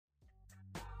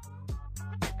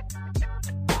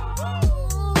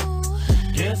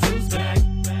Guess who's back?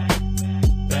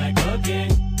 Back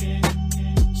again.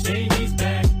 Shady's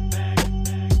back.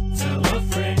 Tell a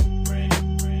friend.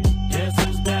 Guess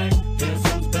who's back? Guess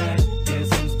who's back?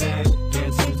 Guess who's back?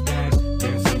 Guess who's back?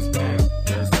 Guess who's back?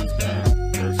 Guess who's back?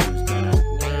 Guess who's back?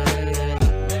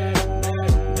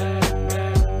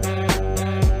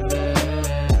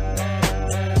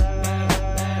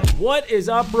 What is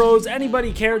up, bros?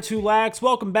 Anybody care to lax?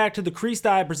 Welcome back to the Crease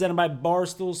Dive presented by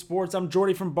Barstool Sports. I'm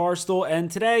Jordie from Barstool,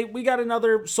 and today we got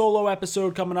another solo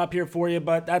episode coming up here for you,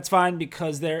 but that's fine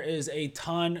because there is a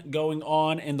ton going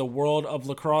on in the world of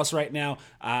lacrosse right now.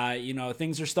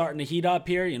 Things are starting to heat up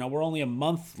here. We're only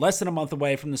less than a month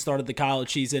away from the start of the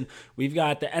college season. We've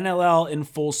got the NLL in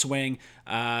full swing.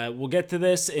 We'll get to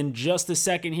this in just a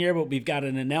second here, but we've got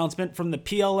an announcement from the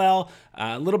PLL.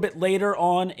 A little bit later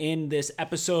on in this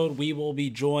episode, we will be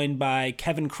joined by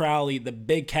Kevin Crowley, the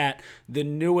Big Cat, the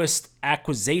newest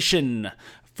acquisition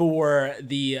for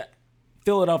the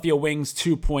Philadelphia Wings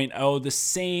 2.0, the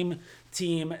same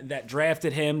team that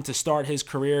drafted him to start his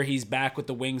career. He's back with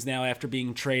the Wings now after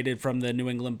being traded from the New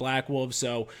England Black Wolves.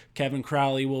 So Kevin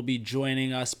Crowley will be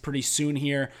joining us pretty soon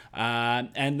here.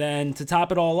 And then to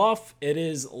top it all off, it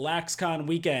is LaxCon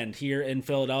weekend here in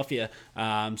Philadelphia.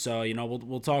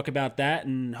 We'll talk about that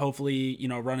and hopefully,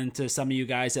 run into some of you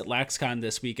guys at LaxCon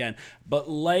this weekend. But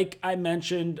like I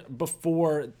mentioned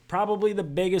before, probably the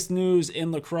biggest news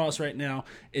in lacrosse right now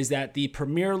is that the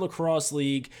Premier Lacrosse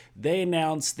League, they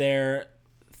announced their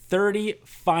 30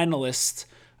 finalists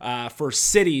for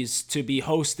cities to be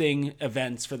hosting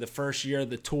events for the first year of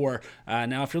the tour.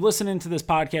 Now, if you're listening to this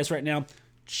podcast right now,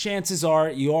 chances are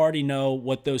you already know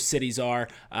what those cities are.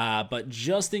 But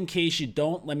just in case you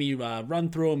don't, let me run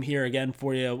through them here again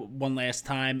for you one last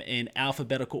time in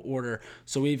alphabetical order.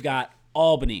 So we've got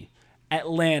Albany,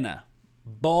 Atlanta,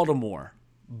 Baltimore,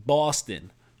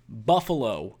 Boston,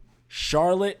 Buffalo,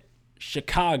 Charlotte,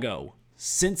 Chicago,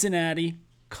 Cincinnati,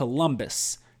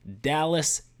 Columbus,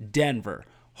 Dallas, Denver,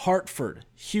 Hartford,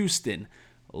 Houston,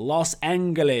 Los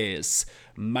Angeles,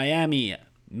 Miami,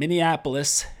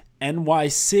 Minneapolis,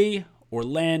 NYC,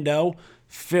 Orlando,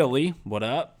 Philly, what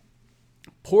up?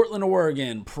 Portland,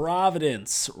 Oregon,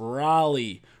 Providence,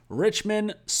 Raleigh,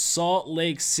 Richmond, Salt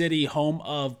Lake City, home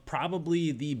of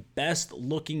probably the best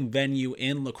looking venue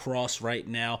in lacrosse right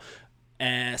now,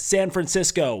 San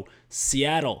Francisco,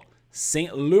 Seattle,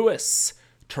 St. Louis,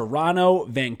 Toronto,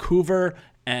 Vancouver,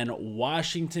 and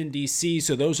Washington, D.C.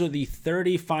 So those are the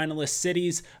 30 finalist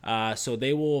cities. So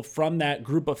they will, from that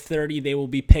group of 30, they will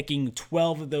be picking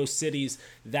 12 of those cities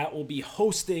that will be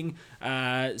hosting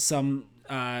one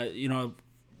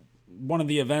of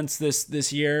the events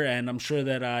this year. And I'm sure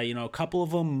that, a couple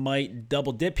of them might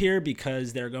double dip here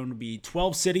because they're going to be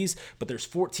 12 cities, but there's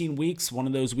 14 weeks. One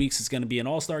of those weeks is going to be an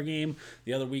all-star game.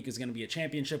 The other week is going to be a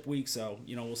championship week. So,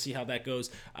 we'll see how that goes.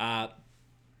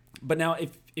 But now,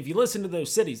 if you listen to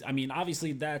those cities,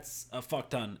 obviously that's a fuck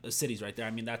ton of cities right there.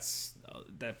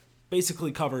 That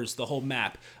basically covers the whole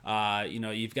map.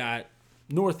 You've got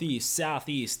Northeast,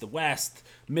 Southeast, the West,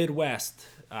 Midwest,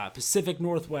 Pacific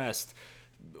Northwest,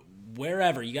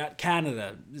 wherever. You got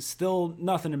Canada. Still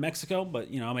nothing in Mexico, but,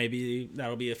 maybe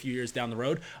that'll be a few years down the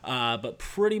road. But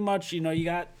pretty much, you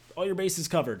got all your bases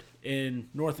covered in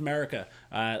North America,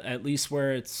 at least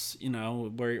where it's,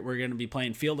 where we're going to be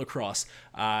playing field lacrosse.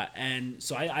 And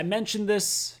so I mentioned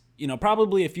this,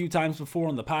 probably a few times before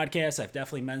on the podcast. I've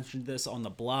definitely mentioned this on the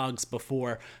blogs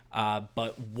before.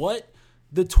 But what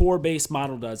the tour-based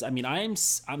model does, I'm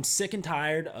sick and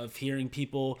tired of hearing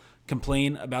people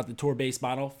complain about the tour-based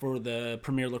model for the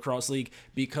Premier Lacrosse League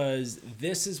because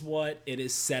this is what it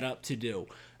is set up to do.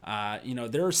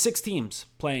 There are 6 teams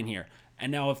playing here.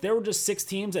 And now if there were just 6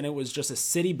 teams and it was just a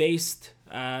city-based,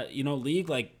 league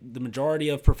like the majority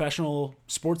of professional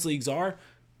sports leagues are,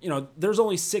 there's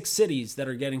only 6 cities that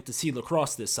are getting to see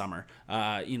lacrosse this summer,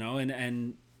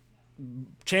 and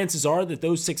chances are that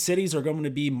those 6 cities are going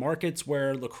to be markets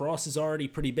where lacrosse is already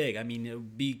pretty big. It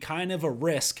would be kind of a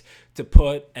risk to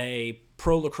put a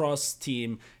pro lacrosse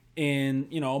team in,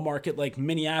 a market like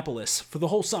Minneapolis for the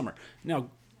whole summer. Now,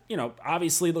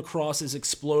 obviously lacrosse is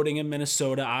exploding in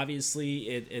Minnesota. Obviously,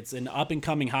 it's an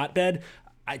up-and-coming hotbed.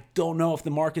 I don't know if the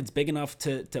market's big enough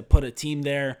to put a team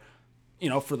there,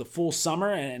 for the full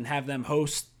summer and have them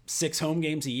host 6 home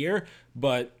games a year.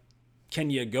 But can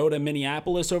you go to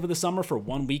Minneapolis over the summer for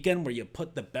one weekend where you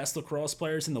put the best lacrosse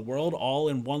players in the world all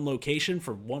in one location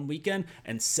for one weekend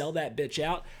and sell that bitch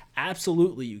out?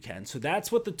 Absolutely you can. So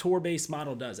that's what the tour-based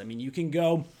model does. You can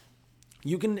go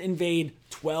You can invade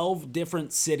 12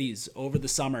 different cities over the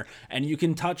summer, and you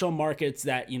can touch on markets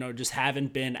that, just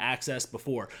haven't been accessed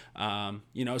before.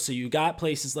 So you got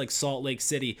places like Salt Lake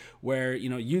City where,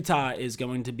 Utah is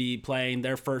going to be playing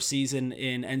their first season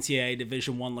in NCAA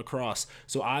Division I lacrosse.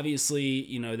 So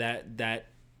obviously, that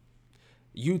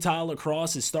Utah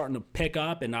lacrosse is starting to pick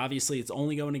up, and obviously it's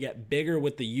only going to get bigger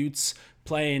with the Utes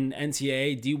playing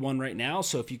NCAA D1 right now.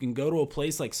 So if you can go to a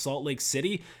place like Salt Lake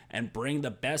City and bring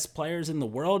the best players in the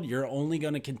world, you're only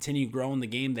going to continue growing the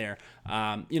game there.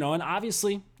 And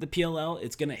obviously the PLL,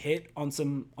 it's going to hit on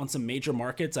some major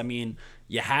markets. I mean,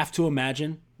 you have to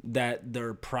imagine that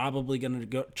they're probably going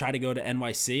to try to go to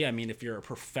NYC. I mean, if you're a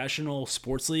professional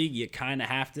sports league, you kind of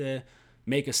have to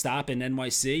make a stop in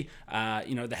NYC.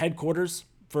 The headquarters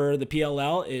for the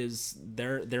PLL is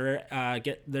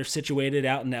they're situated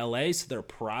out in LA, so they're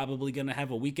probably going to have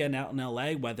a weekend out in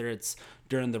LA, whether it's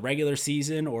during the regular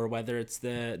season or whether it's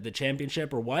the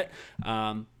championship or what.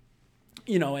 And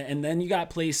then you got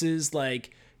places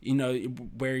like,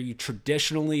 where you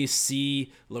traditionally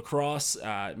see lacrosse,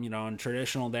 and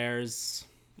traditional there's,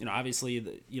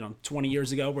 obviously, 20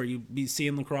 years ago where you'd be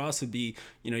seeing lacrosse would be,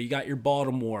 you got your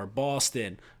Baltimore,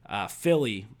 Boston,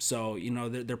 Philly. So,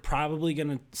 they're probably going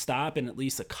to stop in at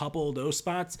least a couple of those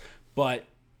spots. But,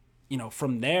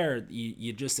 from there,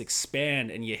 you just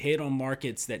expand and you hit on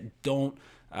markets that don't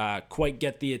quite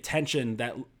get the attention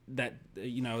that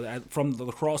from the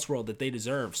lacrosse world that they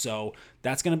deserve. So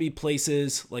that's going to be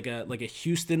places like a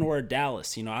Houston or a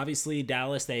Dallas. Obviously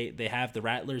Dallas, they have the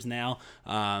Rattlers now.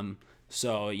 But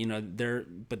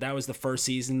that was the first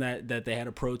season that they had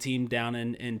a pro team down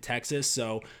in Texas.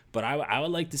 So, but I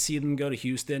would like to see them go to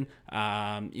Houston.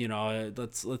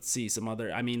 Let's see some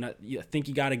other. I mean, I think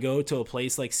you got to go to a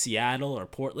place like Seattle or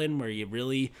Portland where you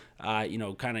really,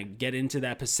 kind of get into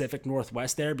that Pacific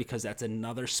Northwest there, because that's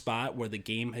another spot where the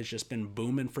game has just been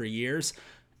booming for years.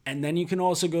 And then you can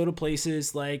also go to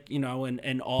places like,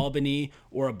 in Albany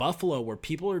or a Buffalo where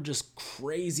people are just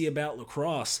crazy about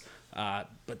lacrosse.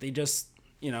 But they just,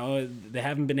 they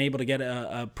haven't been able to get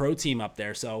a pro team up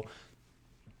there. So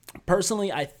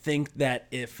personally, I think that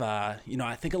if, I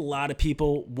think a lot of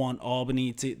people want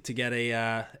Albany to get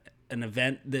an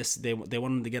event they want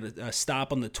them to get a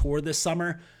stop on the tour this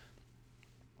summer.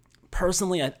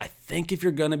 Personally, I think if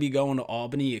you're going to be going to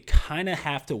Albany, you kind of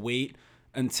have to wait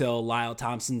until Lyle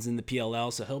Thompson's in the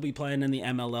PLL. So he'll be playing in the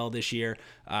MLL this year.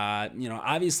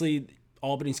 Obviously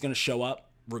Albany's going to show up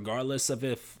regardless of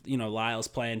if, Lyle's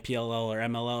playing PLL or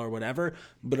MLL or whatever.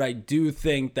 But I do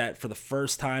think that for the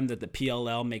first time that the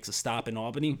PLL makes a stop in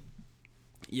Albany,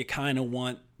 you kind of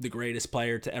want the greatest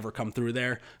player to ever come through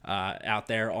there, out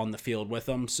there on the field with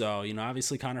them. So,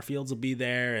 obviously Connor Fields will be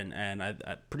there, and I'm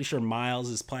pretty sure Miles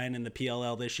is playing in the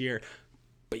PLL this year.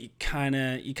 But you kind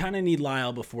of need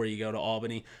Lyle before you go to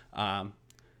Albany.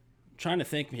 Trying to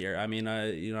think here. I mean,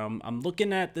 I'm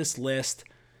looking at this list,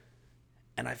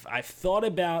 and I've thought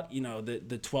about,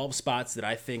 the 12 spots that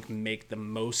I think make the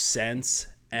most sense,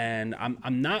 and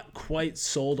I'm not quite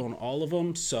sold on all of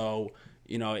them. So,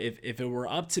 if it were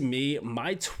up to me,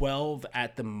 my 12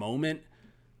 at the moment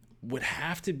would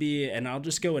have to be, and I'll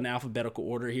just go in alphabetical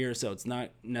order here, so it's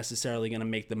not necessarily going to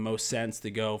make the most sense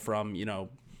to go from,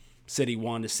 City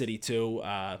 1 to City 2,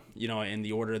 in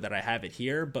the order that I have it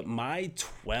here. But my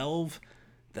 12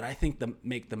 that I think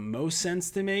make the most sense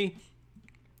to me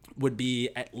would be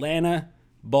Atlanta,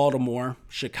 Baltimore,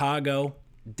 Chicago,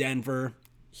 Denver,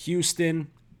 Houston,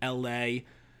 LA.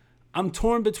 I'm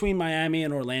torn between Miami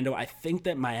and Orlando. I think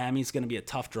that Miami's going to be a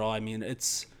tough draw. I mean,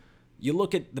 you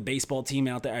look at the baseball team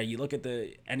out there, you look at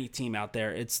any team out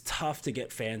there, it's tough to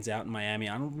get fans out in Miami.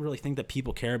 I don't really think that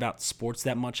people care about sports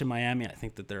that much in Miami. I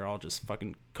think that they're all just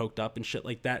fucking coked up and shit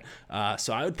like that.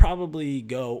 So I would probably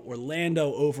go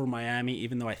Orlando over Miami,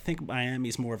 even though I think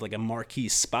Miami's more of like a marquee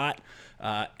spot.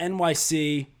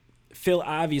 NYC, Phil,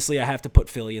 obviously I have to put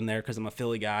Philly in there because I'm a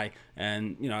Philly guy,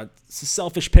 and it's a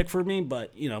selfish pick for me,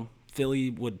 but Philly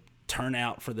would turn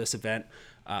out for this event.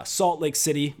 Salt Lake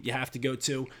City, you have to go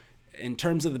to. In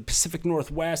terms of the Pacific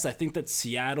Northwest, I think that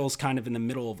Seattle's kind of in the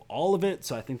middle of all of it,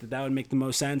 so I think that would make the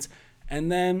most sense.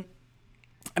 And then,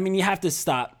 I mean, you have to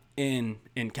stop in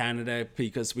Canada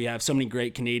because we have so many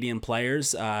great Canadian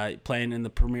players playing in the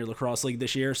Premier Lacrosse League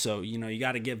this year, so, you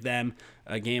got to give them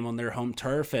a game on their home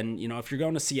turf. And, if you're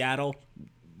going to Seattle,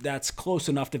 that's close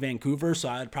enough to Vancouver, so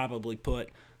I'd probably put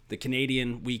the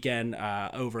Canadian weekend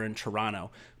over in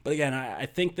Toronto. But again, I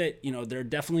think that, there are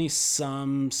definitely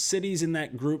some cities in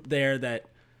that group there that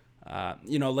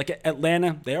Like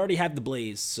Atlanta, they already have the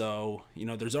Blaze. So,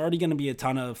 there's already going to be a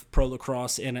ton of pro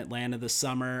lacrosse in Atlanta this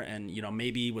summer. And,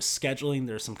 maybe with scheduling,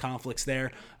 there's some conflicts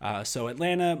there. So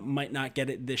Atlanta might not get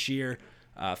it this year.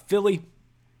 Philly,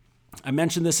 I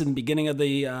mentioned this in the beginning of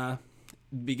the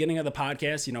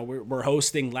podcast. We're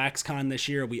hosting LaxCon this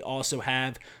year. We also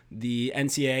have the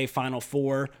NCAA Final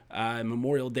Four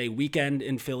Memorial Day weekend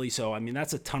in Philly. So,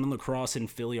 that's a ton of lacrosse in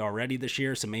Philly already this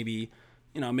year. So maybe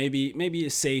you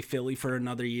save Philly for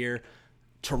another year.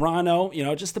 Toronto,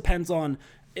 it just depends on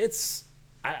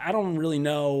I don't really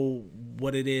know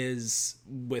what it is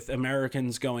with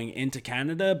Americans going into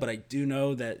Canada, but I do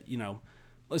know that,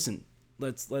 listen,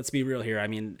 let's be real here.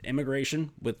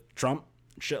 Immigration with Trump,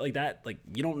 shit like that, like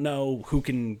you don't know who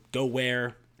can go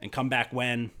where and come back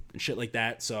when and shit like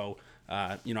that. So,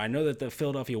 I know that the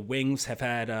Philadelphia Wings have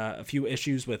had a few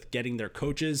issues with getting their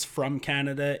coaches from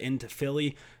Canada into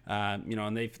Philly,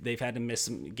 and they've had to miss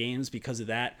some games because of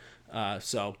that.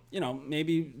 So,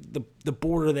 maybe the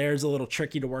border there is a little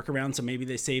tricky to work around. So maybe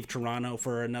they save Toronto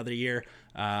for another year.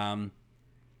 And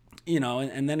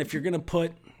then if you're going to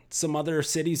put some other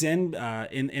cities in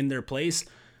their place,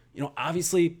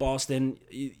 obviously Boston,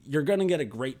 you're going to get a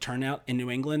great turnout in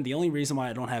New England. The only reason why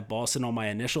I don't have Boston on my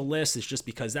initial list is just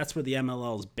because that's where the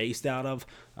MLL is based out of.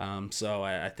 So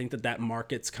I think that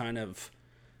market's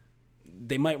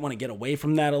they might want to get away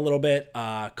from that a little bit.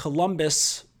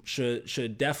 Columbus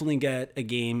should definitely get a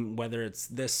game, whether it's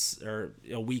this or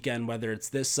a weekend, whether it's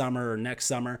this summer or next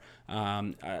summer.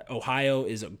 Ohio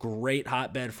is a great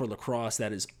hotbed for lacrosse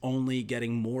that is only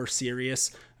getting more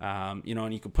serious. And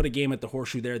you could put a game at the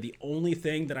Horseshoe there. The only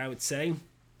thing that I would say,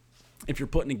 if you're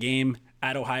putting a game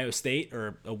at Ohio State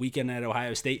or a weekend at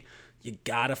Ohio State, you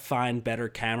gotta find better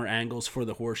camera angles for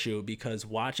the Horseshoe, because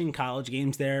watching college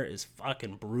games there is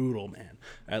fucking brutal, man,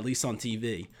 at least on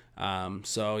TV.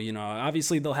 So,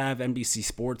 obviously they'll have NBC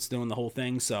Sports doing the whole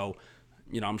thing. So,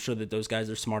 I'm sure that those guys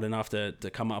are smart enough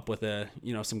to come up with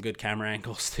some good camera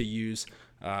angles to use.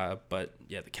 But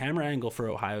yeah, the camera angle for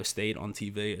Ohio State on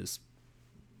TV is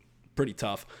pretty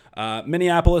tough.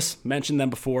 Minneapolis, mentioned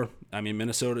them before.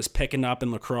 Minnesota's picking up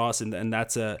in lacrosse, and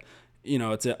that's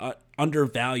it's a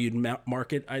undervalued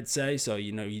market, I'd say. So,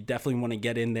 you definitely want to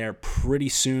get in there pretty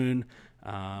soon.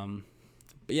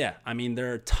 But yeah,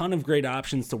 there are a ton of great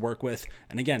options to work with.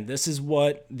 And again, this is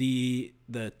what the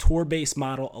tour-based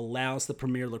model allows the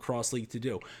Premier Lacrosse League to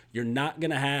do. You're not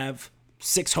going to have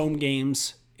 6 home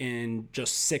games in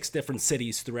just 6 different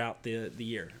cities throughout the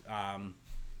year.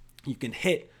 You can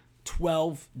hit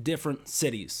 12 different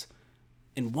cities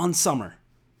in one summer.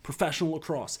 Professional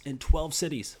lacrosse in 12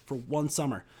 cities for one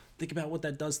summer. Think about what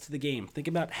that does to the game. Think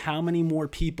about how many more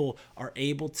people are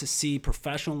able to see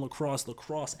professional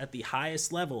lacrosse at the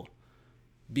highest level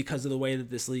because of the way that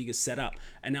this league is set up.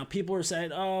 And now people are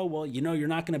saying, oh, well, you're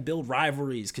not going to build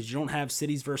rivalries because you don't have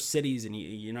cities versus cities, and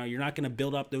you're not going to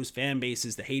build up those fan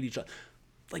bases to hate each other.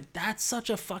 Like, that's such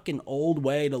a fucking old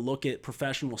way to look at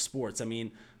professional sports.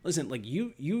 Listen, like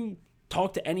you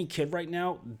talk to any kid right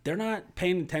now, they're not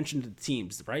paying attention to the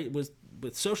teams, right? With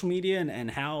social media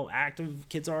and how active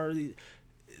kids are,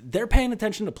 they're paying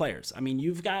attention to players.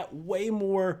 You've got way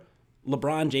more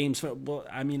LeBron James. Well,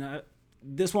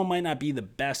 this one might not be the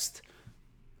best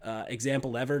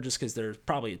example ever, just because there's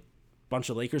probably a bunch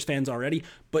of Lakers fans already,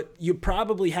 but you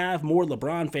probably have more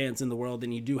LeBron fans in the world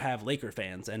than you do have Laker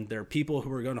fans. And there are people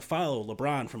who are going to follow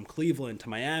LeBron from Cleveland to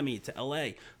Miami to LA.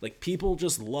 Like, people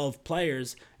just love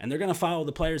players, and they're going to follow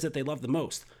the players that they love the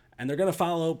most, and they're going to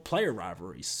follow player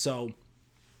rivalries. So,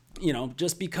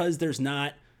 just because there's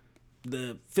not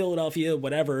the Philadelphia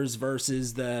whatevers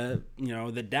versus the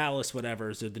Dallas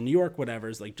whatevers or the New York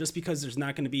whatevers, like, just because there's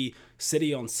not going to be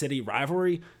city on city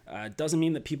rivalry, doesn't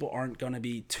mean that people aren't going to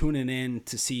be tuning in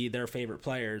to see their favorite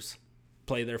players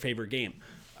play their favorite game.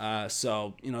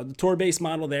 So, the tour-based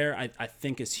model there, I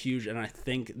think is huge. And I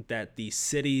think that the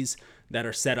cities that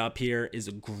are set up here is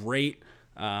a great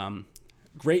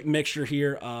mixture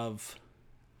here of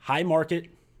high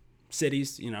market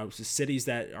cities, cities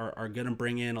that are going to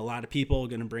bring in a lot of people,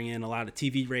 going to bring in a lot of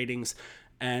TV ratings.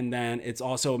 And then it's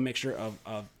also a mixture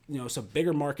of some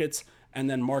bigger markets, and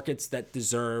then markets that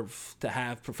deserve to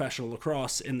have professional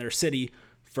lacrosse in their city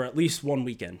for at least one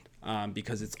weekend,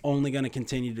 because it's only going to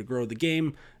continue to grow the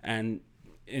game. And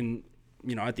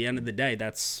at the end of the day,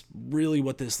 that's really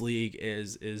what this league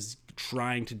is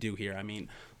trying to do here.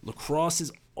 Lacrosse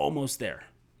is almost there.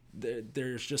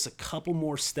 There's just a couple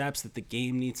more steps that the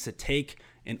game needs to take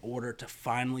in order to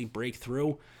finally break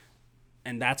through.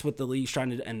 And that's what the league's trying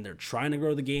to do. And they're trying to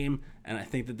grow the game. And I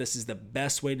think that this is the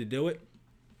best way to do it.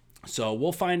 So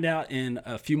we'll find out in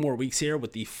a few more weeks here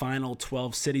what the final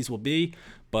 12 cities will be.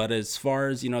 But as far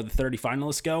as, the 30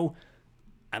 finalists go,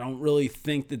 I don't really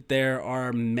think that there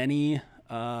are many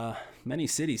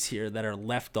cities here that are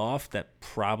left off that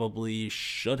probably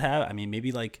should have. I mean,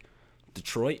 maybe like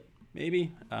Detroit,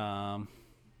 maybe.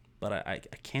 But I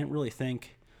can't really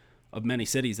think of many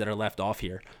cities that are left off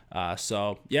here.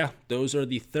 So, yeah, those are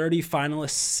the 30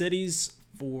 finalist cities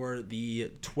for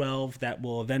the 12 that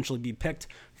will eventually be picked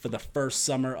for the first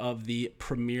summer of the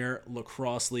Premier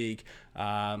Lacrosse League.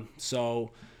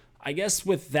 So I guess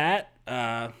with that,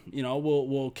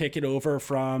 we'll kick it over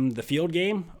from the field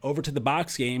game over to the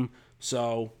box game.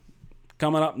 So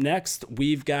coming up next,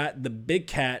 we've got the big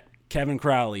cat, Kevin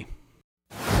Crowley.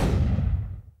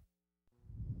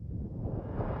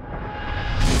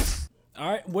 All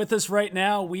right, with us right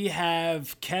now, we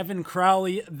have Kevin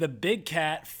Crowley, the Big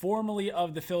Cat, formerly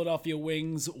of the Philadelphia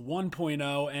Wings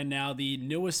 1.0, and now the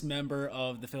newest member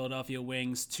of the Philadelphia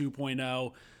Wings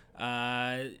 2.0.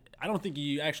 I don't think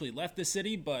you actually left the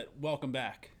city, but welcome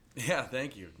back. Yeah,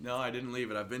 thank you. No, I didn't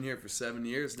leave it. I've been here for 7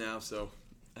 years now, so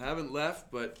I haven't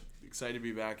left, but excited to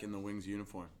be back in the Wings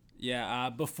uniform. Yeah,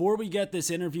 before we get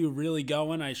this interview really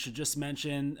going, I should just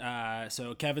mention,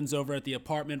 so Kevin's over at the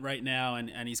apartment right now,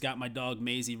 and he's got my dog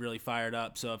Maisie really fired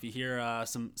up. So if you hear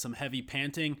some heavy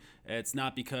panting, it's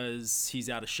not because he's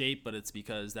out of shape, but it's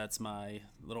because that's my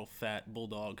little fat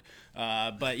bulldog.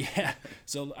 But yeah,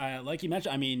 so like you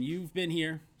mentioned, I mean, you've been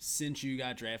here since you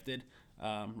got drafted,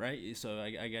 right? So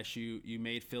I guess you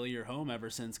made Philly your home ever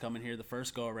since coming here the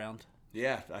first go-around.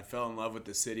 Yeah, I fell in love with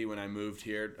the city when I moved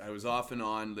here. I was off and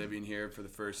on living here for the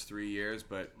first 3 years,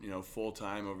 but full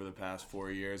time over the past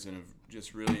 4 years, and have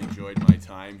just really enjoyed my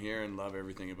time here and love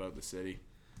everything about the city.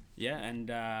 Yeah, and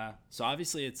so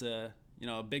obviously it's a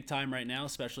big time right now,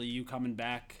 especially you coming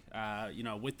back,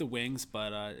 with the Wings.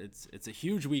 But it's a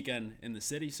huge weekend in the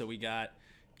city. So we got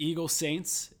Eagles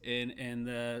Saints in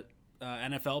the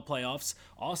NFL playoffs.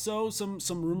 Also, some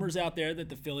rumors out there that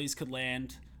the Phillies could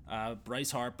land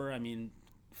Bryce Harper. I mean,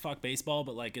 fuck baseball,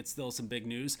 but like it's still some big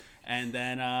news. And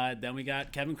then we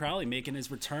got Kevin Crowley making his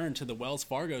return to the Wells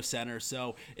Fargo Center.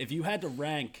 So if you had to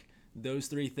rank those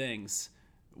three things,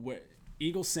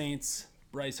 Eagles, Saints,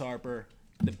 Bryce Harper,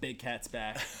 the Big Cat's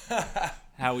back.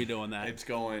 How are we doing that? It's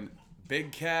going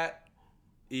Big Cat,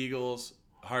 Eagles,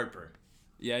 Harper.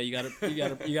 Yeah, you got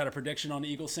a prediction on the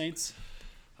Eagles Saints?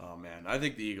 Oh, man, I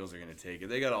think the Eagles are going to take it.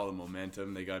 They got all the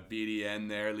momentum. They got BDN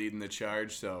there leading the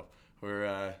charge, so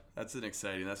that's going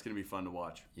to be fun to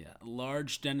watch. Yeah,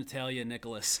 large genitalia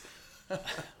Nicholas.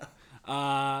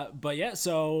 But yeah,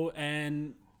 so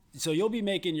you'll be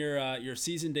making your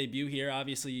season debut here,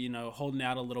 obviously, holding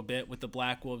out a little bit with the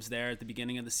Black Wolves there at the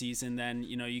beginning of the season. Then,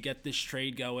 you get this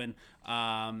trade going.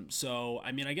 So,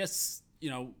 I mean, I guess,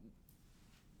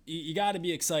 you got to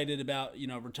be excited about,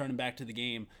 returning back to the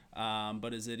game.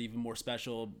 But is it even more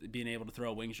special being able to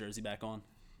throw a Wings jersey back on?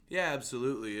 Yeah,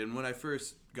 absolutely. And when I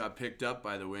first got picked up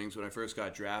by the Wings, when I first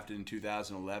got drafted in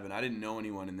 2011, I didn't know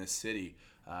anyone in this city.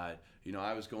 I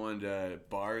was going to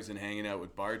bars and hanging out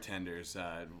with bartenders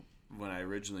when I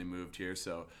originally moved here.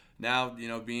 So now,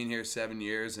 being here 7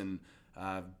 years, and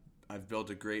I've built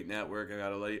a great network. I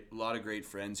got a lot of great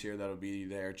friends here that'll be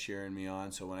there cheering me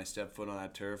on. So when I step foot on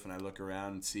that turf and I look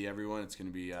around and see everyone, it's going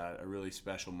to be a really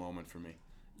special moment for me.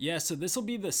 Yeah, so this will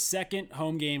be the second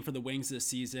home game for the Wings this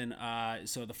season.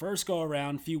 So the first go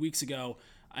around a few weeks ago,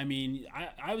 I mean,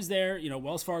 I was there,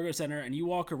 Wells Fargo Center, and you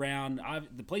walk around.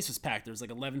 The place was packed. There was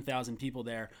like 11,000 people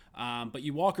there. But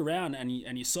you walk around and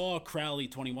you saw Crowley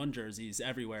 21 jerseys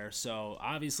everywhere. So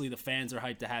obviously the fans are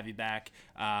hyped to have you back.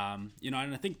 And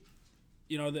I think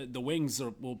the Wings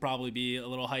will probably be a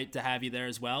little hyped to have you there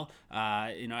as well.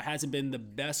 It hasn't been the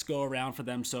best go around for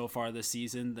them so far this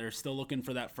season. They're still looking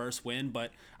for that first win,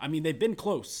 but I mean they've been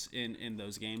close in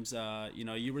those games.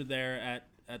 You were there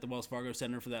at the Wells Fargo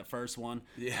Center for that first one.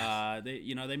 Yeah.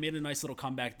 They made a nice little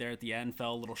comeback there at the end.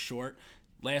 Fell a little short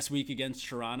last week against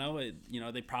Toronto.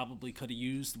 They probably could have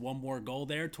used one more goal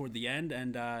there toward the end,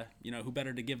 and who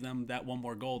better to give them that one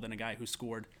more goal than a guy who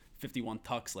scored 51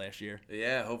 tucks last year.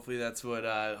 Yeah, hopefully that's what.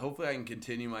 Hopefully I can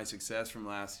continue my success from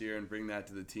last year and bring that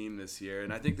to the team this year.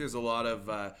 And I think there's a lot of.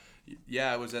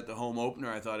 I was at the home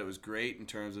opener. I thought it was great in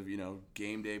terms of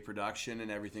game day production and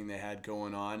everything they had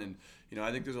going on. And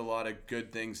I think there's a lot of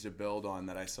good things to build on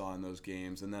that I saw in those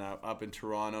games. And then up in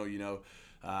Toronto,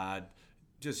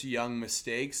 just young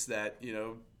mistakes that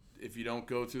if you don't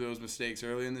go through those mistakes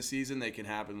early in the season, they can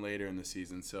happen later in the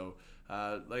season. So.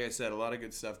 Like I said, a lot of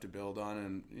good stuff to build on,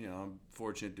 and I'm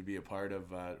fortunate to be a part of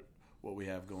what we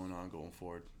have going on going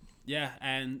forward. Yeah,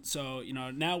 and so,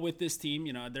 now with this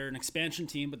team, they're an expansion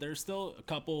team, but there's still a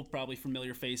couple probably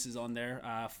familiar faces on there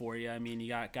for you. I mean, you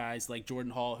got guys like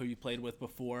Jordan Hall, who you played with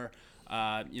before,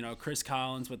 Chris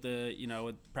Collins with the,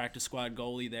 with practice squad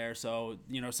goalie there. So,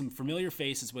 some familiar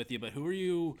faces with you, but who are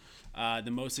you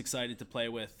the most excited to play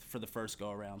with for the first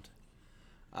go-around?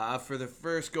 For the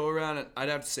first go-around, I'd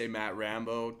have to say Matt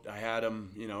Rambo. I had him,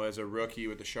 as a rookie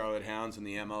with the Charlotte Hounds in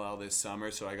the MLL this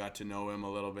summer, so I got to know him a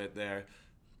little bit there.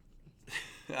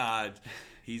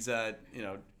 He's I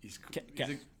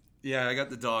got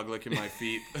the dog licking my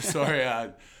feet. Sorry.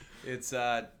 He's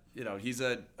a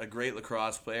great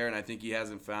lacrosse player, and I think he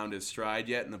hasn't found his stride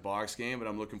yet in the box game, but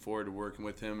I'm looking forward to working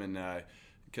with him, and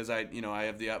because I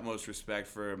have the utmost respect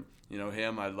for him.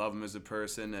 I love him as a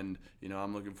person, and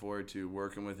I'm looking forward to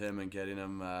working with him and getting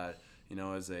him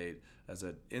as a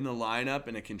in the lineup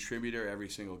and a contributor every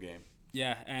single game.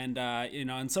 Yeah, and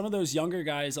and some of those younger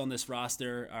guys on this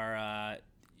roster are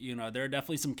there are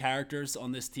definitely some characters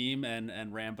on this team,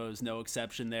 and Rambo's no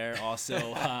exception there.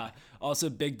 Also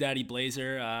Big Daddy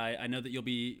Blazer. I know that you'll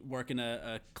be working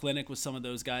a clinic with some of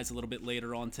those guys a little bit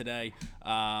later on today.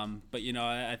 But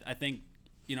I think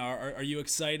are you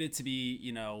excited to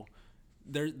be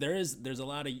there's a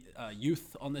lot of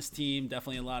youth on this team,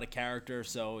 definitely a lot of character.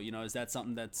 So is that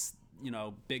something that's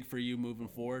big for you moving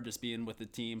forward, just being with the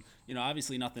team?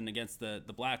 Obviously nothing against the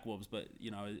Black Wolves, but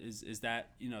is that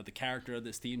the character of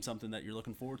this team something that you're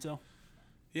looking forward to?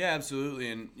 Yeah, absolutely.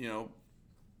 And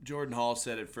Jordan Hall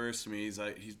said it first to me. He's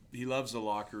like, he loves the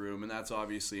locker room, and that's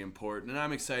obviously important. And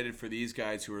I'm excited for these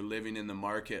guys who are living in the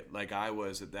market like I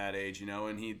was at that age,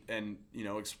 and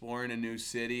exploring a new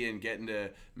city and getting to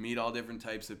meet all different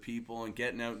types of people and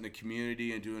getting out in the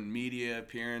community and doing media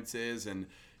appearances and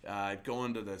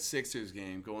going to the Sixers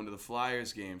game, going to the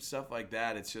Flyers game, stuff like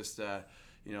that. It's just,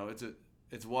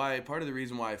 it's why part of the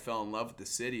reason why I fell in love with the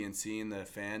city and seeing the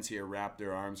fans here wrap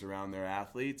their arms around their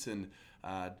athletes. And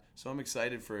so I'm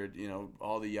excited for,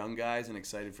 all the young guys and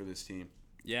excited for this team.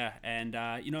 Yeah, and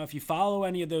if you follow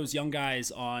any of those young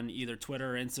guys on either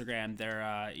Twitter or Instagram,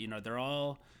 they're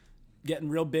all getting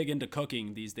real big into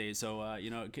cooking these days. So, are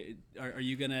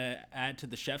you going to add to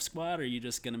the chef squad, or are you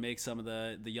just going to make some of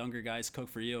the younger guys cook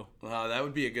for you? Well, that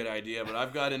would be a good idea, but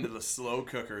I've got into the slow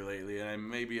cooker lately, and it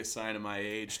may be a sign of my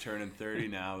age turning 30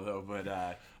 now, though, but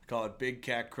I call it Big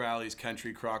Cat Crowley's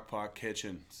Country Crockpot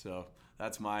Kitchen. So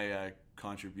that's my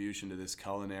contribution to this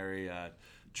culinary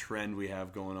trend we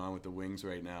have going on with the Wings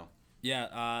right now.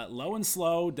 Yeah, low and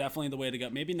slow, definitely the way to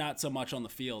go. Maybe not so much on the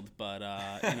field, but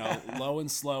low and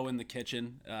slow in the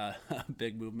kitchen.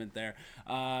 Big movement there.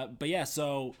 But yeah,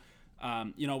 so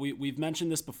we've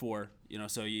mentioned this before.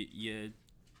 So you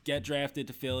get drafted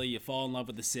to Philly, you fall in love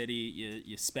with the city,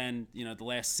 you spend the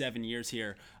last 7 years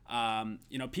here.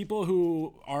 People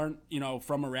who aren't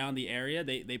from around the area,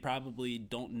 they probably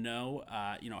don't know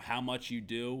how much you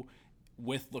do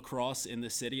with lacrosse in the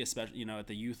city, especially at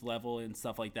the youth level and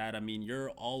stuff like that. I mean, you're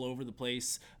all over the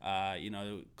place.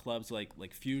 Clubs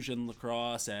like Fusion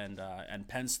Lacrosse and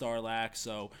Penn Star Lax.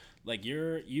 So like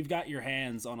you've got your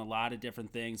hands on a lot of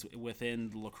different things within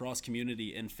the lacrosse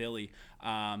community in Philly.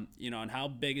 And how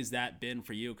big has that been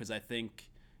for you? Because I think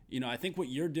what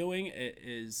you're doing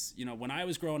is, when I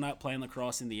was growing up playing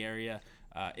lacrosse in the area,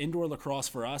 indoor lacrosse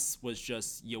for us was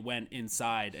just you went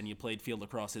inside and you played field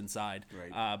lacrosse inside.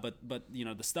 Right. But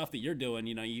the stuff that you're doing,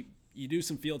 you do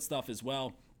some field stuff as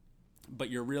well, but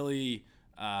you're really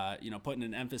putting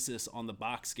an emphasis on the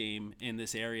box game in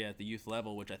this area at the youth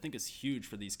level, which I think is huge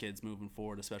for these kids moving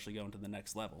forward, especially going to the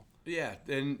next level. Yeah,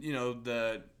 and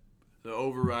the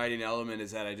overriding element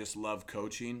is that I just love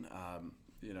coaching.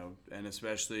 And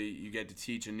especially you get to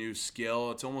teach a new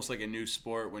skill. It's almost like a new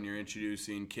sport when you're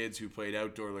introducing kids who played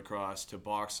outdoor lacrosse to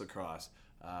box lacrosse.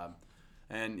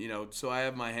 So I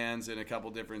have my hands in a couple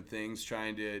different things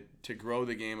trying to grow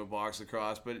the game of box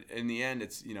lacrosse. But in the end,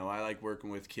 it's, I like working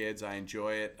with kids. I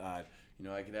enjoy it. I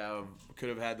could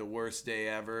have had the worst day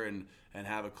ever and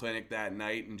have a clinic that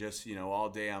night. And just, all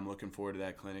day I'm looking forward to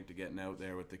that clinic, to getting out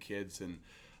there with the kids. And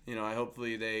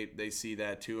hopefully they see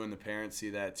that too, and the parents see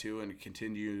that too, and it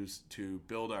continues to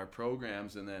build our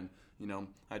programs. And then,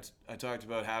 I talked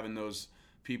about having those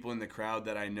people in the crowd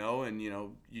that I know, and,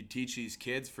 you teach these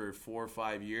kids for 4 or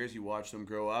 5 years, you watch them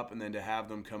grow up, and then to have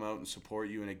them come out and support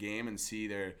you in a game and see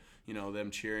their, them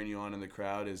cheering you on in the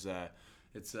crowd is,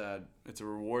 it's a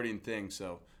rewarding thing.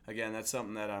 So again, that's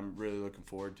something that I'm really looking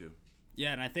forward to.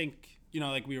 Yeah. And I think,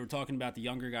 like we were talking about the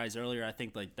younger guys earlier, I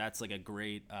think like that's like a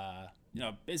great,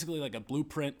 basically like a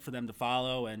blueprint for them to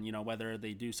follow, and, whether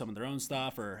they do some of their own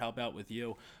stuff or help out with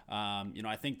you.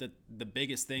 I think that the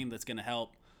biggest thing that's going to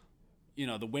help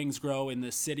the Wings grow in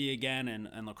this city again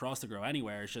and lacrosse to grow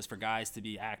anywhere. It's just for guys to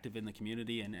be active in the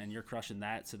community, and you're crushing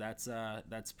that. So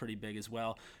that's pretty big as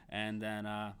well. And then,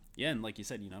 and like you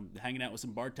said, hanging out with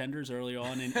some bartenders early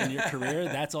on in your career,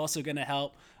 that's also going to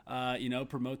help,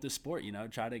 promote the sport,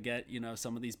 try to get,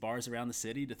 some of these bars around the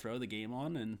city to throw the game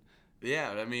on. And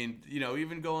yeah, I mean,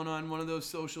 even going on one of those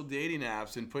social dating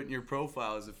apps and putting your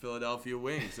profile as the Philadelphia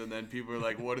Wings, and then people are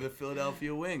like, what are the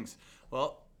Philadelphia Wings?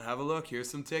 Well, have a look. Here's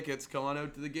some tickets. Come on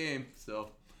out to the game. So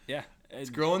yeah, it's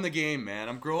growing the game, man.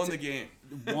 I'm growing the game.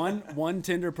 One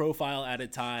Tinder profile at a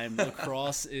time.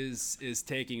 Lacrosse is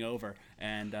taking over,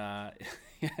 and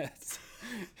yes,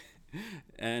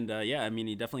 and I mean,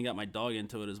 he definitely got my dog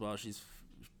into it as well. She's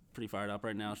pretty fired up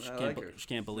right now. She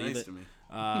can't believe nice it. To me.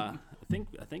 I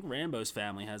think Rambo's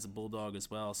family has a bulldog as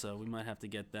well, so we might have to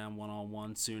get them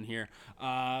one-on-one soon here.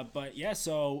 But yeah,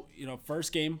 so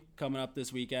first game coming up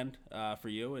this weekend for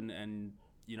you, and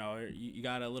you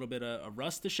got a little bit of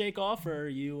rust to shake off, or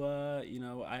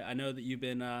I know that you've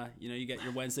been you get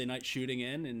your Wednesday night shooting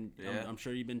in, and yeah. I'm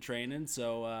sure you've been training.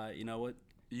 So what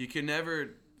you can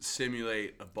never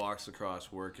simulate a box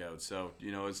lacrosse workout. So,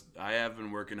 I have been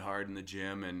working hard in the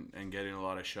gym and getting a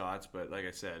lot of shots, but like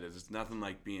I said, it's nothing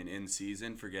like being in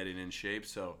season for getting in shape.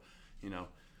 So,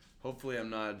 hopefully I'm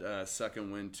not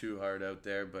sucking wind too hard out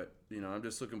there, but, I'm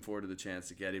just looking forward to the chance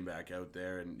of getting back out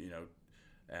there. And,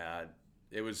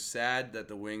 it was sad that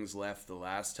the Wings left the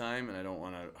last time, and I don't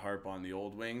want to harp on the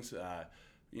old Wings,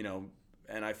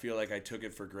 and I feel like I took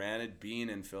it for granted being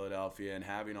in Philadelphia and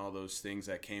having all those things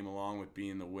that came along with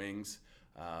being the Wings.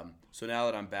 So now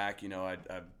that I'm back,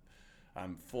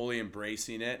 I'm fully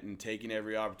embracing it and taking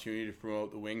every opportunity to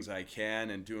promote the Wings I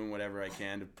can and doing whatever I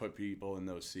can to put people in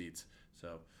those seats.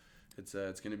 So it's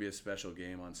going to be a special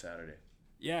game on Saturday.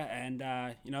 Yeah,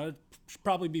 and it'll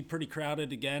probably be pretty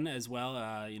crowded again as well.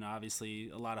 Obviously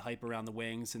a lot of hype around the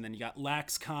Wings, and then you got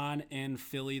LaxCon in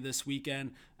Philly this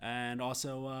weekend, and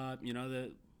also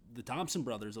the Thompson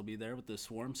brothers will be there with the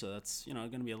Swarm, so that's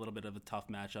going to be a little bit of a tough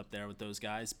matchup there with those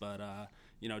guys. But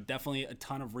definitely a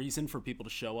ton of reason for people to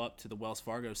show up to the Wells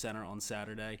Fargo Center on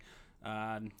Saturday.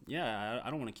 I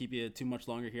don't want to keep you too much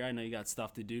longer here. I know you got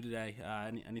stuff to do today.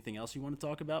 Anything else you want to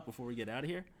talk about before we get out of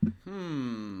here?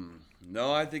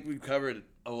 No, I think we've covered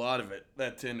a lot of it.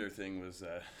 That Tinder thing was,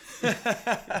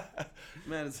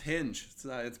 man, it's Hinge.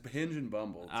 It's Hinge and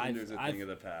Bumble. Tinder's a thing of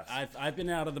the past. I've been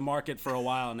out of the market for a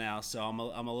while now, so I'm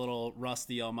a little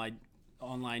rusty on my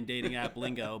online dating app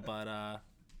lingo. But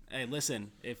hey,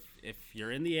 listen, if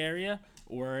you're in the area,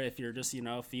 or if you're just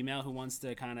a female who wants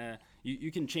to kind of,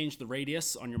 you can change the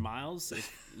radius on your miles.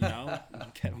 If,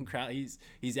 Kevin Crowley,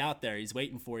 he's out there, he's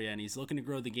waiting for you, and he's looking to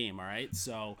grow the game. All right,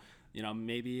 so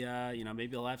maybe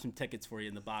I'll have some tickets for you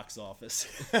in the box office.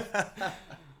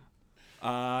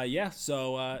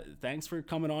 So thanks for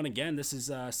coming on again. This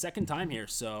is second time here,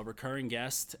 so recurring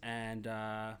guest. And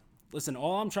listen,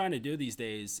 all I'm trying to do these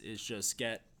days is just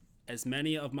get as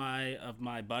many of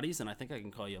my buddies, and I think I can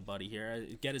call you a buddy here,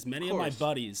 get as many of my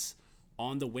buddies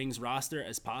on the Wings roster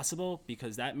as possible,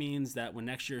 because that means that when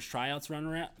next year's tryouts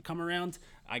come around,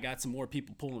 I got some more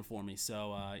people pulling for me.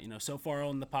 So so far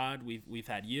on the pod, we've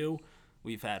had you,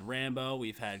 we've had Rambo,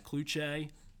 we've had Kluche,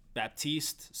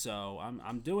 Baptiste. So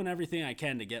I'm doing everything I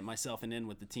can to get myself in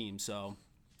with the team. So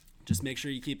just make sure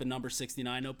you keep a number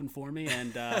 69 open for me,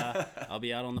 and I'll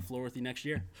be out on the floor with you next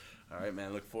year. All right,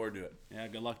 man. Look forward to it. Yeah,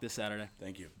 good luck this Saturday.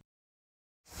 Thank you.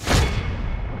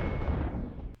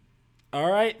 All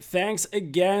right, thanks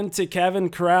again to Kevin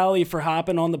Crowley for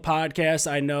hopping on the podcast.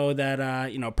 I know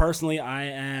that personally,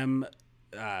 I'm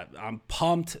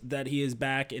pumped that he is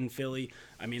back in Philly.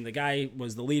 I mean, the guy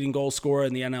was the leading goal scorer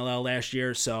in the NLL last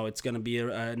year, so it's going to be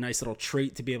a nice little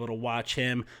treat to be able to watch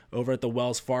him over at the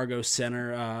Wells Fargo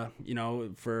Center,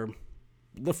 for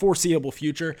the foreseeable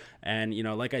future. And,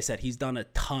 like I said, he's done a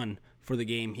ton for the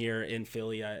game here in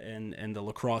Philly and the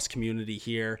lacrosse community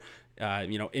here,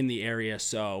 in the area.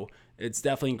 So it's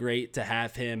definitely great to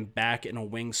have him back in a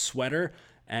Wings sweater.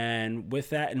 And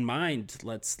with that in mind,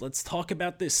 let's talk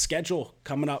about this schedule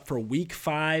coming up for Week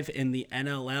 5 in the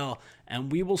NLL.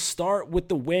 And we will start with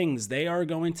the Wings. They are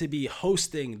going to be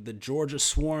hosting the Georgia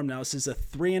Swarm. Now, this is a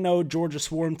 3-0 Georgia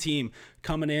Swarm team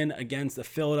coming in against the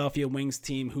Philadelphia Wings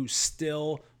team, who's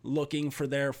still looking for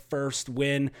their first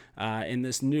win in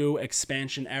this new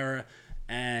expansion era.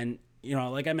 And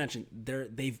like I mentioned,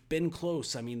 they've been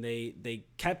close. I mean, they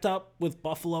kept up with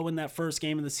Buffalo in that first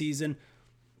game of the season.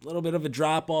 A little bit of a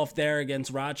drop-off there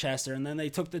against Rochester, and then they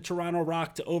took the Toronto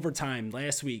Rock to overtime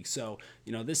last week. So,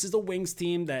 this is a Wings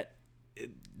team that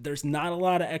there's not a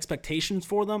lot of expectations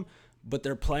for them, but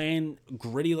they're playing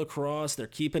gritty lacrosse. They're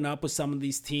keeping up with some of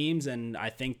these teams, and I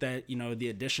think that, the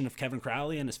addition of Kevin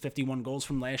Crowley and his 51 goals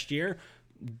from last year,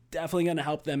 definitely going to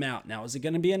help them out. Now, is it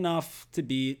going to be enough to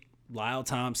beat Lyle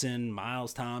Thompson,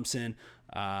 Miles Thompson,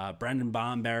 Brendan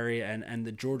Bomberry, and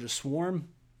the Georgia Swarm?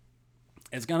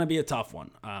 It's going to be a tough one.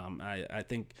 I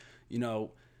think,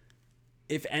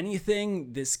 if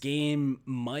anything, this game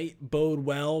might bode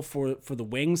well for the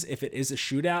Wings if it is a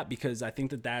shootout, because I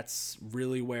think that's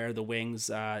really where the Wings,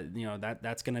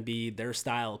 that's going to be their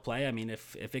style of play. I mean,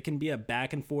 if it can be a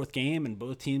back and forth game and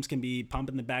both teams can be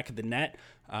pumping the back of the net,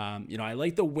 I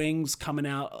like the Wings coming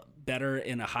out better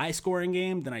in a high scoring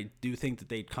game than I do think that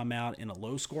they'd come out in a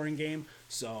low scoring game.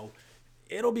 So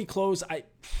it'll be close.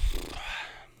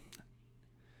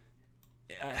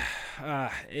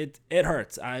 It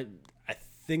hurts. I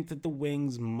think that the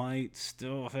Wings might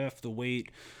still have to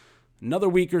wait another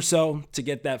week or so to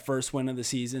get that first win of the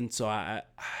season. So I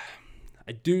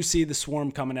do see the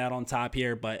Swarm coming out on top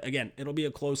here, but again, it'll be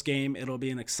a close game. It'll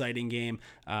be an exciting game.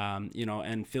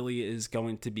 And Philly is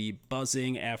going to be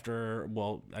buzzing after,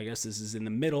 I guess this is in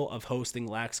the middle of hosting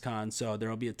LaxCon. So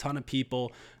there'll be a ton of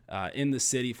people in the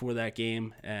city for that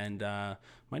game, and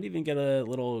might even get a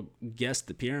little guest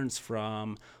appearance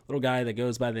from a little guy that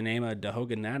goes by the name of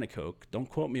Dahoga Nanakoke. Don't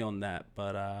quote me on that,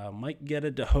 but might get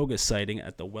a Dahoga sighting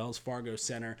at the Wells Fargo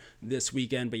Center this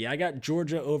weekend. But yeah, I got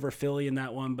Georgia over Philly in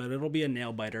that one, but it'll be a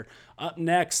nail-biter. Up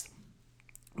next,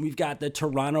 we've got the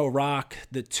Toronto Rock,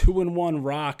 the 2-1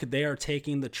 Rock. They are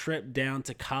taking the trip down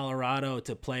to Colorado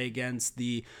to play against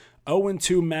the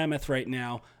 0-2 Mammoth right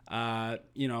now.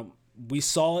 We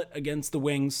saw it against the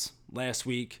Wings last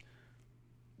week.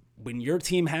 When your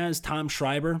team has Tom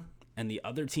Schreiber and the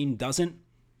other team doesn't,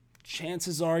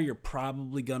 chances are you're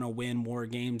probably going to win more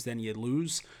games than you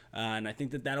lose. And I think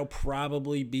that that'll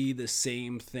probably be the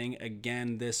same thing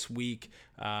again this week.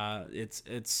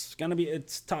 It's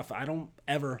tough. I don't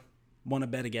ever want to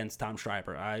bet against Tom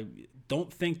Schreiber. I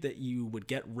don't think that you would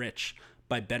get rich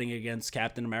by betting against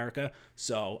Captain America.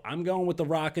 So I'm going with the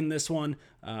Rock in this one.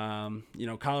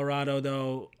 Colorado,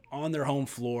 though, on their home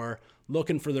floor,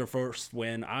 looking for their first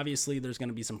win. Obviously, there's going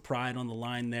to be some pride on the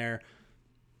line there.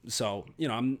 So,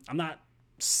 I'm not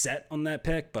set on that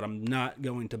pick, but I'm not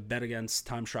going to bet against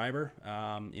Tom Schreiber,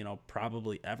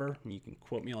 probably ever. You can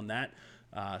quote me on that.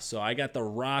 So I got the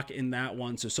Rock in that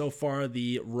one. So far,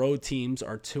 the road teams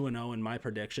are 2-0 in my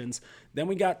predictions. Then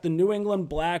we got the New England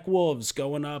Black Wolves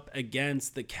going up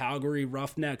against the Calgary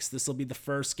Roughnecks. This will be the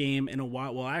first game in a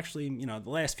while. Well, actually, the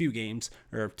last few games,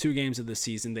 or 2 games of the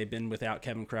season, they've been without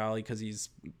Kevin Crowley because he's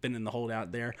been in the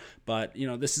holdout there. But,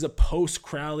 this is a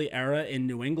post-Crowley era in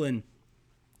New England,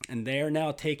 and they are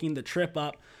now taking the trip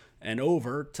up and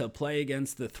over to play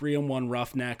against the 3-1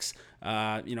 Roughnecks.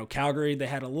 Calgary, they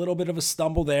had a little bit of a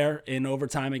stumble there in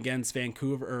overtime against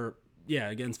Vancouver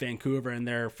in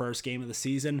their first game of the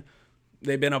season.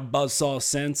 They've been a buzzsaw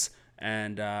since,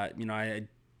 and I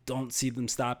don't see them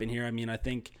stopping here. I mean, I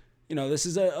think this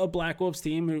is a Black Wolves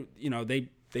team who they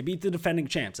beat the defending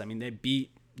champs. I mean, they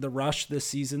beat the Rush this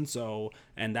season,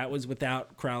 and that was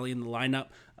without Crowley in the lineup.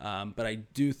 But I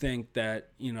do think that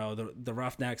the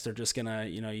Roughnecks are just gonna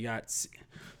you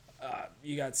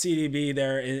got CDB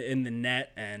there in the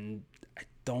net, and I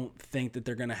don't think that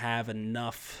they're gonna have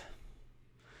enough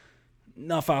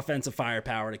offensive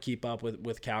firepower to keep up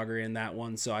with Calgary in that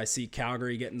one. So I see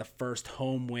Calgary getting the first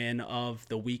home win of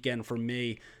the weekend for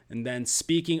me. And then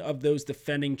speaking of those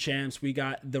defending champs, we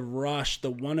got the Rush,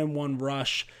 the 1-1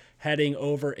 Rush, heading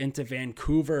over into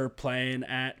Vancouver, playing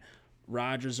at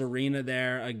Rogers Arena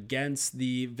there against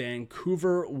the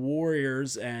Vancouver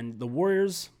Warriors. And the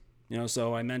Warriors,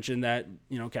 so I mentioned that,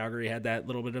 Calgary had that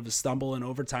little bit of a stumble in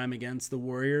overtime against the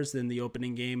Warriors in the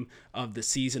opening game of the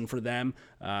season for them.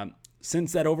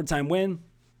 Since that overtime win,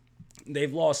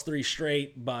 they've lost 3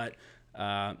 straight, but,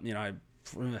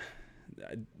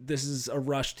 this is a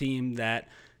Rush team that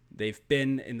they've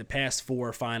been in the past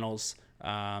 4 finals.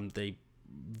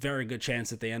 Very good chance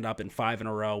that they end up in 5 in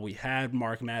a row. We had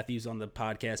Mark Matthews on the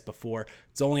podcast before.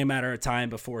 It's only a matter of time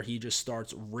before he just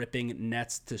starts ripping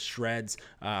nets to shreds.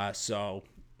 I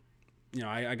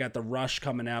got the Rush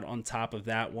coming out on top of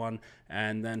that one.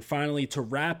 And then finally, to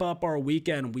wrap up our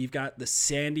weekend, we've got the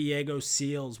San Diego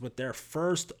Seals with their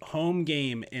first home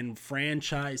game in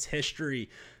franchise history.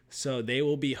 So they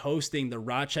will be hosting the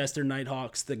Rochester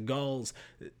Nighthawks, the Gulls.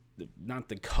 Not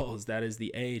the Gulls, that is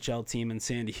the AHL team in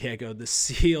San Diego. The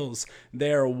Seals,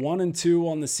 they're 1-2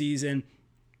 on the season.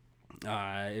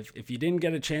 If you didn't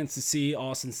get a chance to see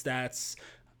Austin Stats'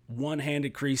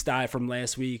 one-handed crease dive from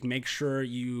last week, make sure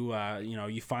you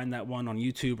find that one on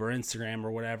YouTube or Instagram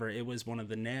or whatever. It was one of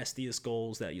the nastiest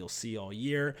goals that you'll see all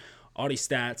year. Audi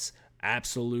Stats,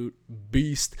 absolute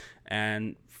beast.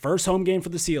 And first home game for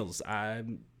the Seals.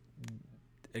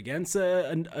 Against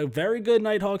a very good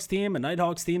Nighthawks team, a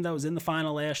Nighthawks team that was in the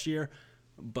final last year.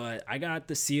 But I got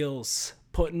the Seals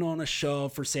putting on a show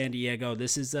for San Diego.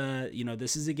 This is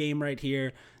a game right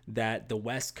here that the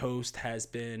West Coast has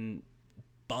been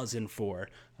buzzing for.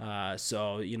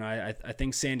 So I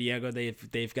think San Diego,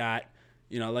 they've got,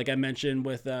 like I mentioned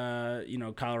with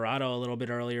Colorado a little bit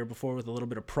earlier before, with a little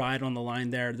bit of pride on the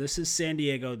line there. This is San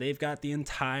Diego. They've got the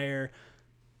entire,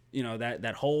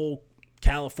 that whole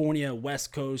California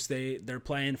West Coast. They're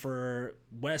playing for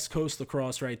West Coast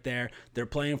lacrosse right there. They're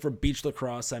playing for beach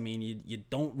lacrosse. I mean, you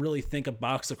don't really think of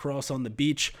box lacrosse on the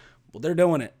beach. Well, they're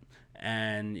doing it.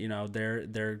 And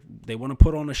they want to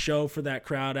put on a show for that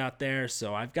crowd out there.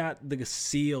 So I've got the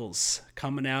Seals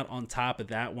coming out on top of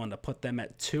that one to put them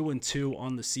at 2-2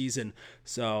 on the season.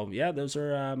 So yeah, those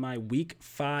are my Week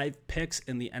 5 picks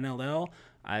in the NLL.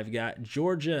 I've got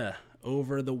Georgia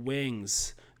over the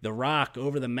Wings, the Rock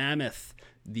over the Mammoth,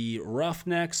 the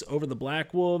Roughnecks over the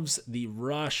Black Wolves, the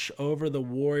Rush over the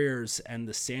Warriors, and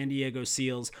the San Diego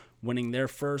Seals winning their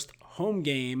first home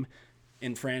game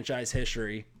in franchise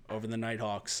history over the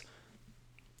Nighthawks.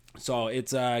 So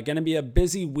it's going to be a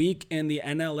busy week in the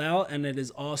NLL, and it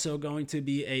is also going to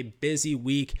be a busy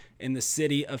week in the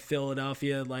city of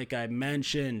Philadelphia. Like I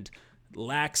mentioned,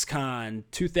 LaxCon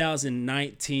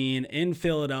 2019 in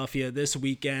Philadelphia this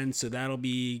weekend, so that'll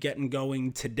be getting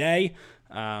going today.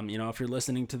 If you're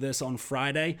listening to this on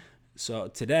Friday, so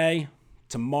today,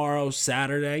 tomorrow,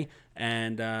 Saturday,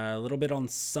 and a little bit on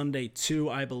Sunday too,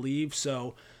 I believe.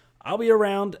 So I'll be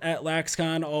around at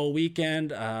LaxCon all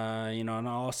weekend, and I'll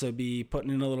also be putting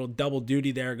in a little double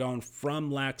duty there, going from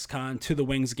LaxCon to the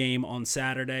Wings game on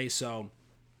Saturday. So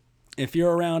if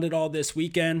you're around it all this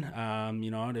weekend,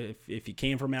 if you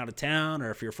came from out of town, or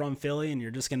if you're from Philly and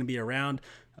you're just going to be around,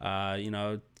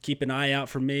 keep an eye out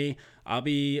for me. I'll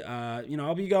be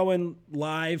going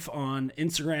live on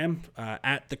Instagram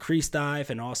at the Crease Dive,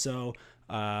 and also,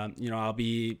 I'll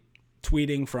be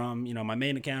tweeting from my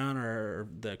main account or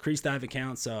the Crease Dive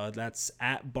account. So that's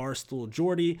at Barstool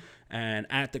Jordie and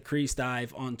at the Crease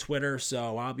Dive on Twitter.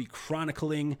 So I'll be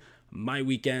chronicling my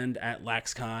weekend at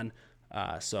LaxCon.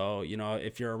 So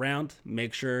if you're around,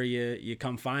 make sure you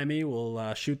come find me.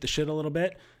 We'll shoot the shit a little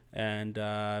bit, and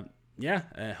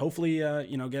hopefully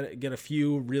get a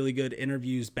few really good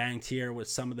interviews banked here with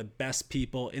some of the best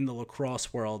people in the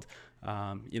lacrosse world.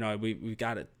 We've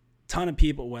got a ton of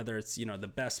people, whether it's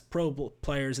the best pro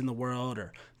players in the world,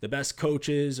 or the best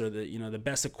coaches, or the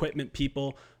best equipment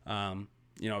people.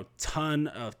 A ton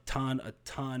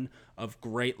of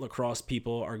great lacrosse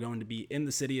people are going to be in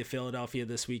the city of Philadelphia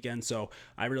this weekend. So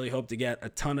I really hope to get a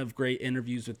ton of great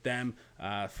interviews with them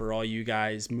for all you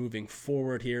guys moving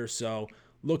forward here. So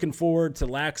looking forward to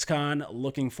LaxCon,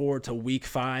 looking forward to Week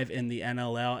 5 in the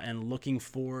NLL, and looking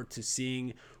forward to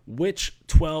seeing which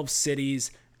 12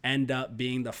 cities end up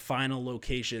being the final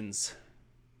locations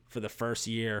for the first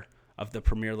year of the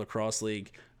Premier Lacrosse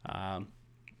League. And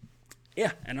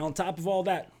on top of all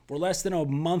that, we're less than a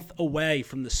month away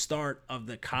from the start of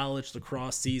the college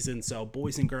lacrosse season. So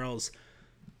boys and girls,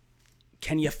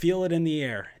 can you feel it in the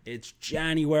air? It's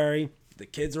January. The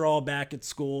kids are all back at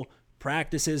school.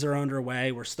 Practices are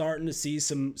underway. We're starting to see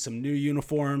some new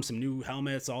uniforms, some new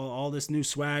helmets, all this new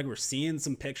swag. We're seeing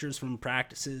some pictures from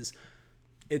practices.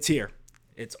 It's here.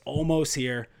 It's almost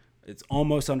here. It's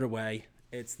almost underway.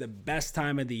 It's the best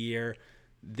time of the year.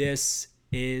 This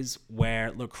is where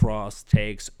lacrosse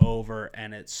takes over,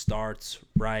 and it starts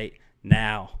right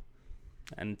now.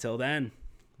 And until then,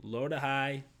 load a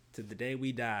high to the day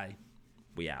we die.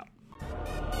 We out.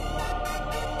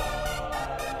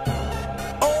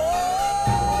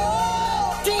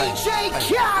 DJ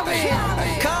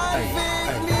Khaled,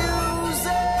 Convict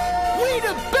Music, we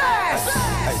the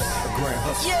best.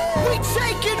 Yeah, we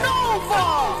taking over.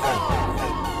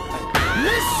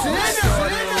 Listen,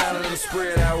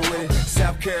 spread out with it.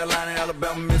 South Carolina,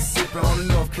 Alabama, Mississippi, on to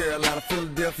North Carolina,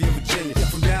 Philadelphia, Virginia.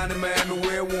 From down in Miami,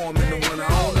 where it's warm in the winter,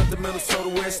 on up to Minnesota,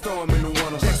 where it's storm in the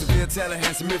winter. Jacksonville,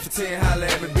 Tallahassee, Memphis, 10, holla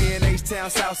at me. B&H-Town,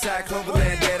 Southside,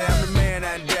 Cloverland, Daddy, I'm the man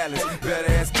out in Dallas.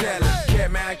 Better ask Cali.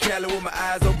 Catman, Cali with my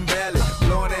eyes open, valley.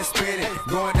 Blowing and spinning,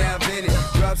 going down Vinny.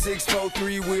 Drop 6, 4,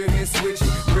 3, wheel here switching.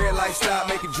 Red light stop,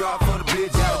 make it drop for the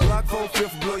bitch. Out of block 4,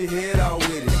 5th, blow your head all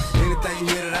with it. Anything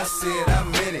you hear that I said, I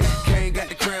meant it. Can't got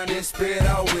the crown, then spit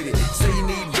all with it. Say you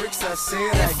need bricks, I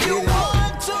said I get it.